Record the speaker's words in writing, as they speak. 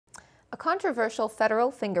A controversial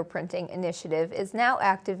federal fingerprinting initiative is now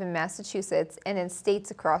active in Massachusetts and in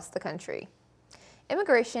states across the country.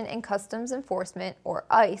 Immigration and Customs Enforcement, or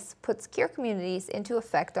ICE, put Secure Communities into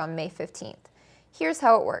effect on May 15th. Here's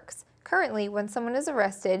how it works. Currently, when someone is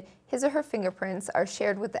arrested, his or her fingerprints are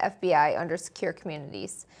shared with the FBI under Secure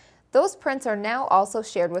Communities. Those prints are now also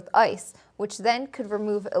shared with ICE, which then could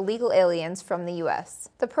remove illegal aliens from the U.S.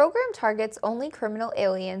 The program targets only criminal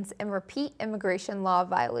aliens and repeat immigration law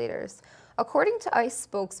violators. According to ICE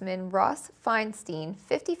spokesman Ross Feinstein,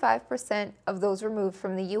 55% of those removed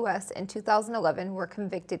from the U.S. in 2011 were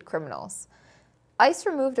convicted criminals. ICE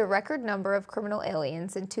removed a record number of criminal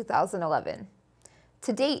aliens in 2011.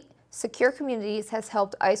 To date, Secure Communities has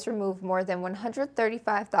helped ICE remove more than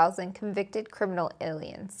 135,000 convicted criminal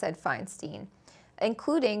aliens, said Feinstein,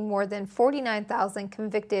 including more than 49,000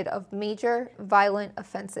 convicted of major violent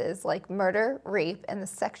offenses like murder, rape, and the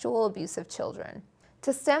sexual abuse of children.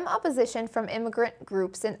 To stem opposition from immigrant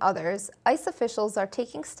groups and others, ICE officials are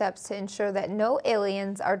taking steps to ensure that no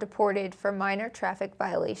aliens are deported for minor traffic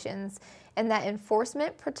violations and that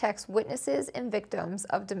enforcement protects witnesses and victims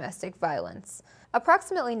of domestic violence.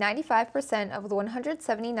 Approximately 95% of the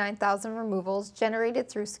 179,000 removals generated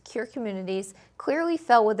through Secure Communities clearly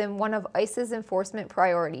fell within one of ICE's enforcement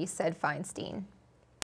priorities, said Feinstein.